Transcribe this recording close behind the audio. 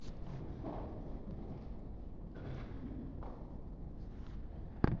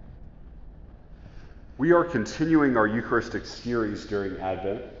We are continuing our Eucharistic series during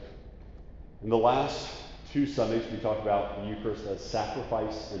Advent. In the last two Sundays, we talked about the Eucharist as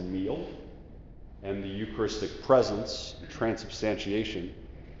sacrifice and meal, and the Eucharistic presence, transubstantiation.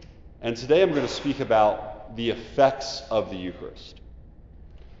 And today I'm going to speak about the effects of the Eucharist.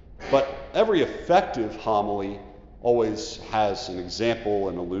 But every effective homily always has an example,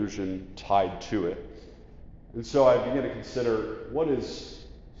 an allusion tied to it. And so I begin to consider what is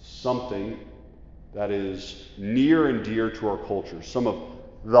something that is near and dear to our culture, some of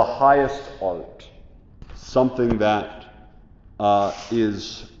the highest art, something that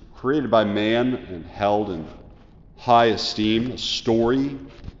is created by man and held in high esteem, a story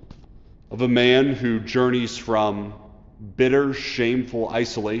of a man who journeys from bitter, shameful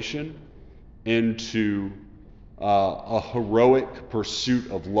isolation into a heroic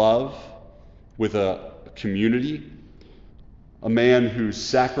pursuit of love with a community. A man who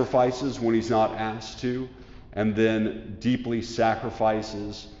sacrifices when he's not asked to, and then deeply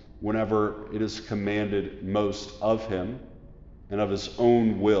sacrifices whenever it is commanded most of him and of his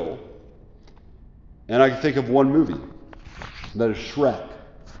own will. And I can think of one movie, that is Shrek.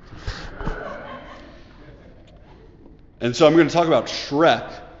 And so I'm going to talk about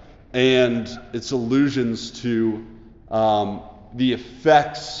Shrek and its allusions to the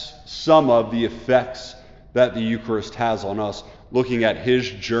effects, some of the effects that the Eucharist has on us, looking at his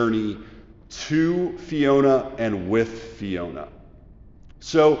journey to Fiona and with Fiona.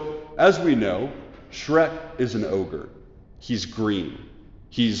 So, as we know, Shrek is an ogre. He's green.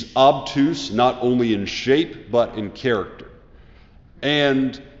 He's obtuse, not only in shape, but in character.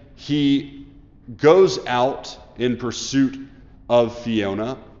 And he goes out in pursuit of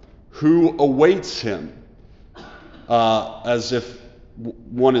Fiona, who awaits him as if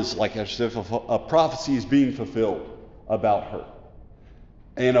one is like as if a prophecy is being fulfilled about her.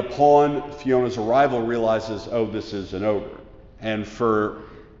 And upon Fiona's arrival, realizes, oh, this is an ogre. And for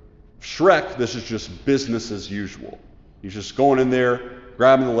Shrek, this is just business as usual. He's just going in there,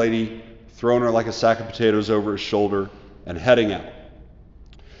 grabbing the lady, throwing her like a sack of potatoes over his shoulder, and heading out.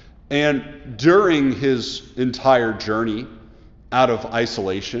 And during his entire journey out of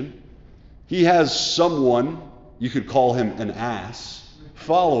isolation, he has someone, you could call him an ass,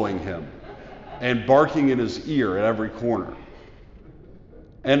 following him and barking in his ear at every corner.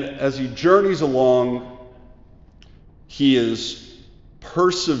 And as he journeys along, he is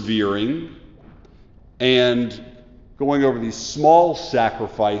persevering and going over these small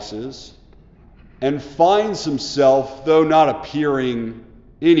sacrifices, and finds himself, though not appearing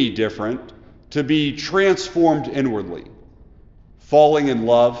any different, to be transformed inwardly, falling in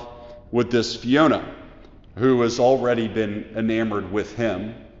love with this Fiona, who has already been enamored with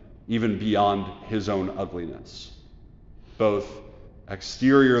him, even beyond his own ugliness, both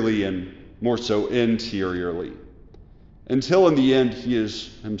exteriorly and more so interiorly, until in the end he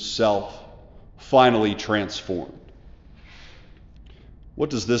is himself finally transformed. What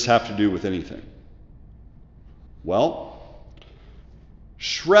does this have to do with anything? Well,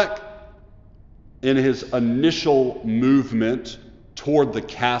 Shrek, in his initial movement toward the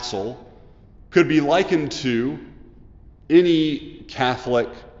castle, could be likened to any Catholic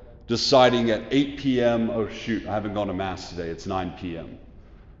deciding at 8 p.m., oh shoot, I haven't gone to Mass today, it's 9 p.m.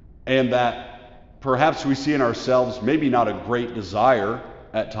 And that perhaps we see in ourselves maybe not a great desire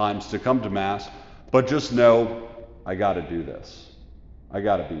at times to come to Mass, but just know, I got to do this. I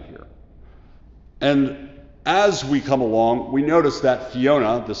got to be here. And as we come along, we notice that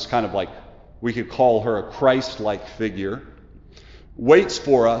Fiona, this kind of like, we could call her a Christ-like figure, waits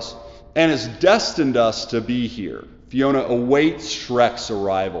for us and has destined us to be here. Fiona awaits Shrek's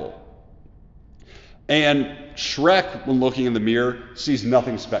arrival. And Shrek, when looking in the mirror, sees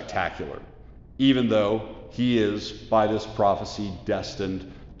nothing spectacular, even though he is, by this prophecy,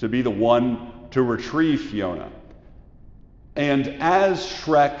 destined to be the one to retrieve Fiona. And as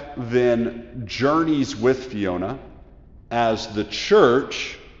Shrek then journeys with Fiona, as the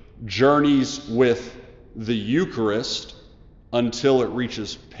church journeys with the Eucharist until it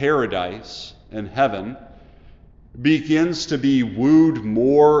reaches paradise and heaven, begins to be wooed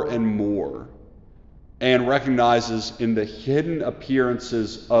more and more, and recognizes in the hidden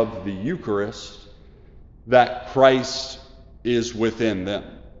appearances of the Eucharist that Christ is within them,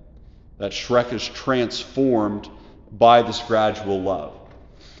 that Shrek is transformed by this gradual love.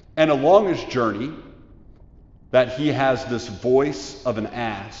 And along his journey, that he has this voice of an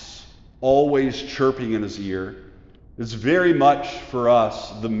ass always chirping in his ear, is very much for us,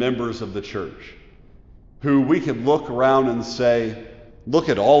 the members of the church, who we could look around and say, look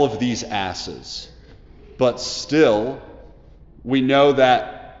at all of these asses. But still, we know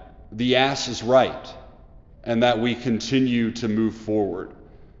that the ass is right. and that we continue to move forward,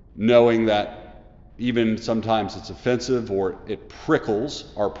 knowing that even sometimes it's offensive or it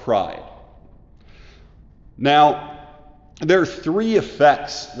prickles our pride. Now, there are three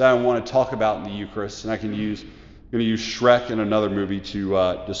effects that I want to talk about in the Eucharist, and I'm going to use Shrek and another movie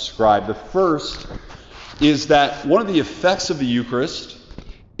to describe. The first is that one of the effects of the Eucharist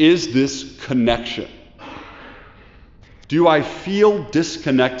is this connection. Do I feel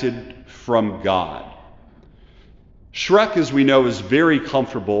disconnected from God? Shrek, as we know, is very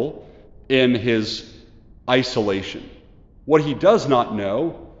comfortable in his isolation. What he does not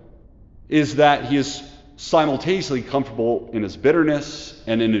know is that he is simultaneously comfortable in his bitterness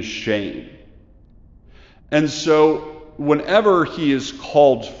and in his shame. And so whenever he is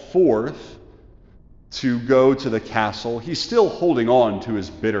called forth to go to the castle, he's still holding on to his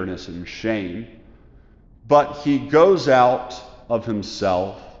bitterness and shame, but he goes out of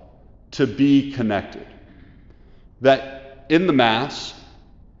himself to be connected. That in the Mass,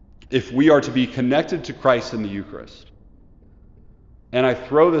 if we are to be connected to Christ in the Eucharist, and I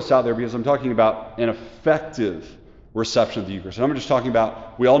throw this out there because I'm talking about an effective reception of the Eucharist. And I'm just talking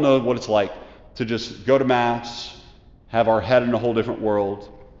about, we all know what it's like to just go to Mass, have our head in a whole different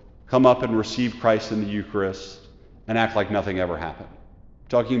world, come up and receive Christ in the Eucharist, and act like nothing ever happened.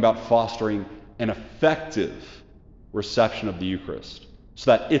 Talking about fostering an effective reception of the Eucharist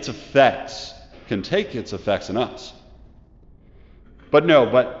so that its effects can take its effects in us.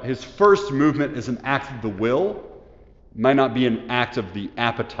 But his first movement is an act of the will. It might not be an act of the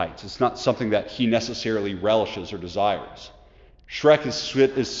appetites. It's not something that he necessarily relishes or desires. Shrek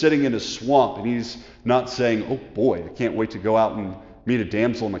is sitting in his swamp, and he's not saying, oh boy, I can't wait to go out and meet a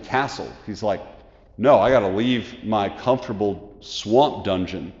damsel in the castle. He's like, no, I got to leave my comfortable swamp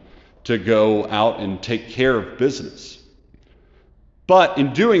dungeon to go out and take care of business. But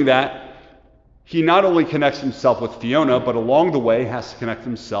in doing that, he not only connects himself with Fiona, but along the way has to connect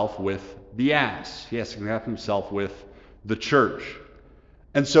himself with the ass. He has to connect himself with the church.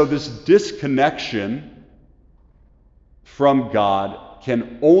 And so this disconnection from God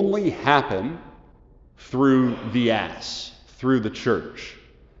can only happen through the ass, through the church.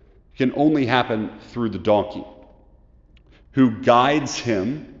 It can only happen through the donkey, who guides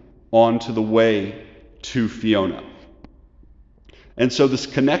him onto the way to Fiona. And so this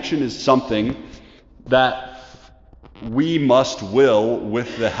connection is something that we must will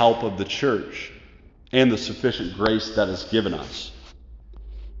with the help of the church and the sufficient grace that is given us.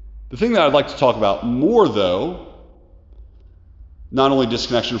 The thing that I'd like to talk about more, though, not only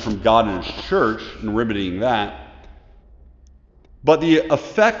disconnection from God and His church and remedying that, but the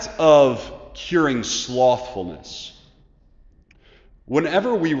effect of curing slothfulness.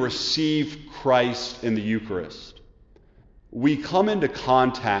 Whenever we receive Christ in the Eucharist, we come into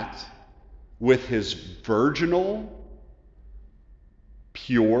contact with His virginal,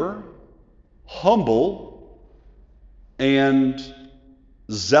 pure, humble, and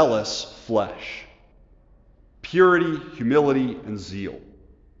zealous flesh. Purity, humility, and zeal.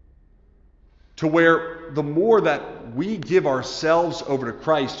 To where the more that we give ourselves over to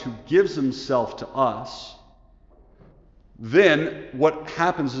Christ, who gives Himself to us, then what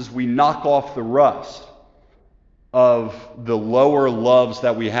happens is we knock off the rust of the lower loves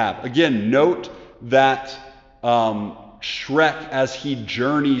that we have. Again, note that Shrek, as he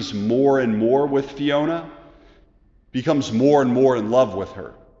journeys more and more with Fiona, becomes more and more in love with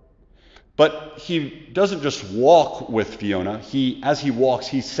her. But he doesn't just walk with Fiona. As he walks,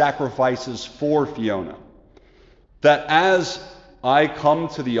 he sacrifices for Fiona. That as I come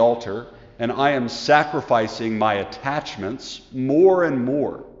to the altar and I am sacrificing my attachments more and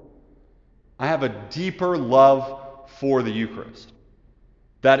more, I have a deeper love for the Eucharist.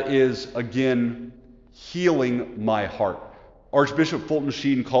 That is, again, healing my heart. Archbishop Fulton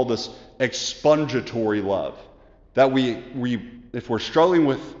Sheen called this expungatory love. That if we're struggling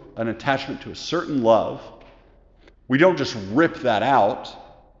with an attachment to a certain love, we don't just rip that out,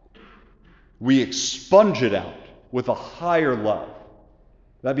 we expunge it out with a higher love.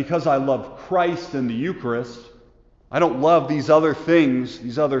 That because I love Christ in the Eucharist, I don't love these other things,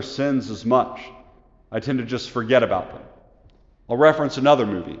 these other sins as much. I tend to just forget about them. I'll reference another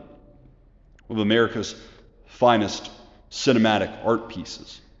movie, one of America's finest cinematic art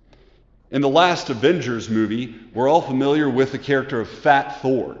pieces. In the last Avengers movie, we're all familiar with the character of Fat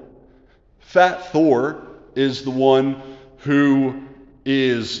Thor. Fat Thor is the one who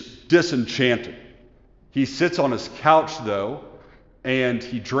is disenchanted. He sits on his couch, though, and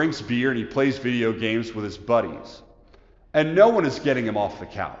he drinks beer and he plays video games with his buddies. And no one is getting him off the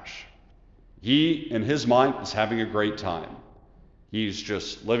couch. He, in his mind, is having a great time. He's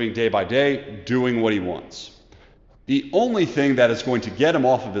just living day by day, doing what he wants. The only thing that is going to get him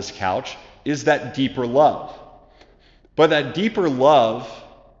off of his couch is that deeper love. But that deeper love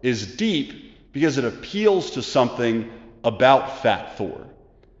is deep because it appeals to something about Fat Thor.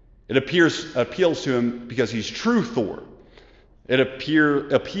 It appeals to him because he's true Thor. It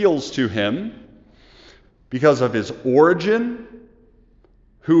appeals to him because of his origin,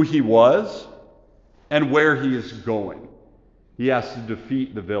 who he was, and where he is going. He has to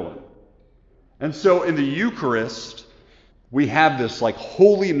defeat the villain. And so in the Eucharist, we have this like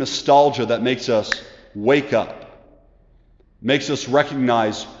holy nostalgia that makes us wake up, makes us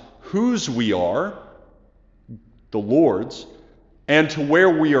recognize whose we are, the Lord's, and to where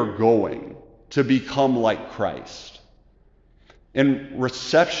we are going to become like Christ. In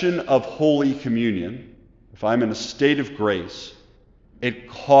reception of Holy Communion, if I'm in a state of grace, it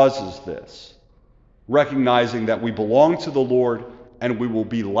causes this, recognizing that we belong to the Lord and we will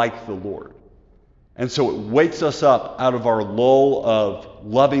be like the Lord. And so it wakes us up out of our lull of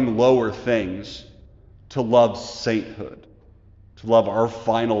loving lower things to love sainthood, to love our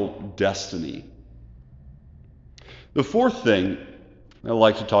final destiny. The fourth thing I'd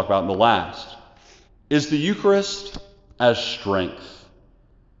like to talk about in the last is the Eucharist as strength.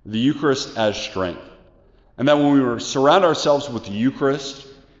 The Eucharist as strength. And that when we surround ourselves with the Eucharist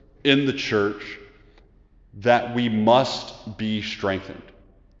in the church, that we must be strengthened.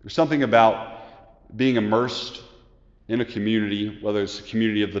 There's something about being immersed in a community, whether it's the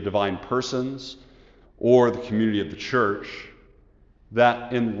community of the divine persons or the community of the church,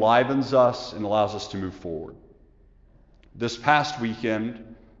 that enlivens us and allows us to move forward. This past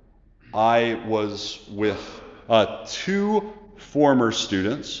weekend, I was with two former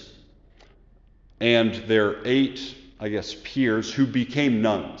students and their 8, peers who became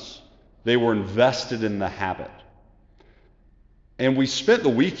nuns. They were invested in the habit. And we spent the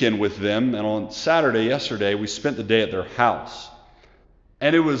weekend with them, and on Saturday, yesterday, we spent the day at their house.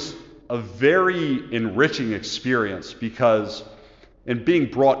 And it was a very enriching experience because in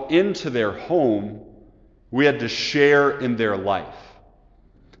being brought into their home, we had to share in their life.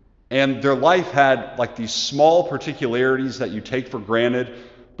 And their life had like these small particularities that you take for granted,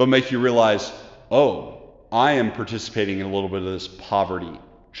 but make you realize, oh, I am participating in a little bit of this poverty,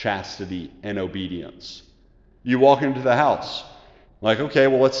 chastity, and obedience. You walk into the house, like, okay,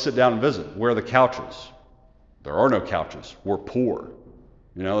 well, let's sit down and visit. Where are the couches? There are no couches. We're poor.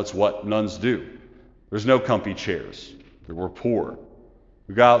 It's what nuns do. There's no comfy chairs. We're poor.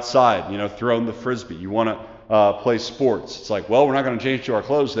 We go outside, throwing the frisbee. You want to play sports. It's like, well, we're not going to change to our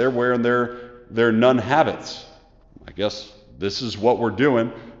clothes. They're wearing their nun habits. I guess this is what we're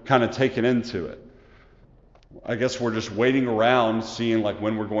doing, kind of taking into it. I guess we're just waiting around, seeing like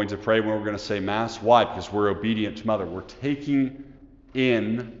when we're going to pray, when we're going to say Mass. Why? Because we're obedient to Mother. We're taking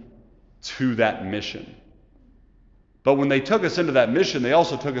in to that mission. But when they took us into that mission, they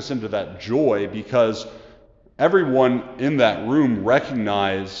also took us into that joy because everyone in that room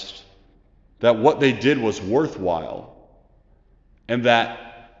recognized that what they did was worthwhile and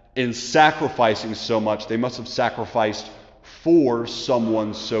that in sacrificing so much, they must have sacrificed for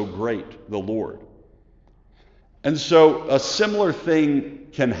someone so great, the Lord. And so a similar thing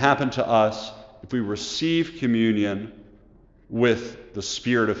can happen to us if we receive communion with the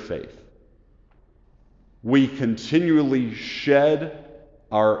spirit of faith. We continually shed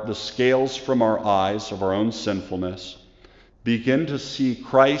the scales from our eyes of our own sinfulness, begin to see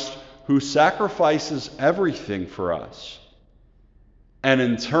Christ who sacrifices everything for us. And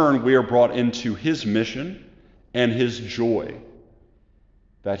in turn, we are brought into his mission and his joy,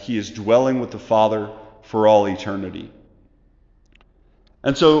 that he is dwelling with the Father for all eternity.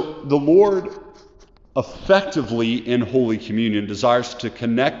 And so the Lord effectively in Holy Communion desires to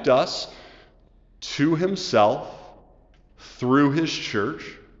connect us to himself through his church,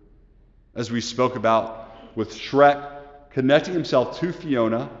 as we spoke about with Shrek, connecting himself to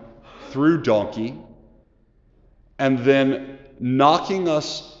Fiona through Donkey, and then knocking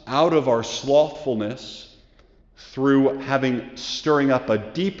us out of our slothfulness through stirring up a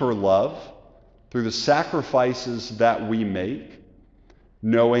deeper love through the sacrifices that we make,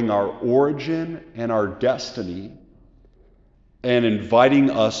 knowing our origin and our destiny, and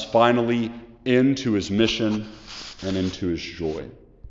inviting us finally into his mission and into his joy.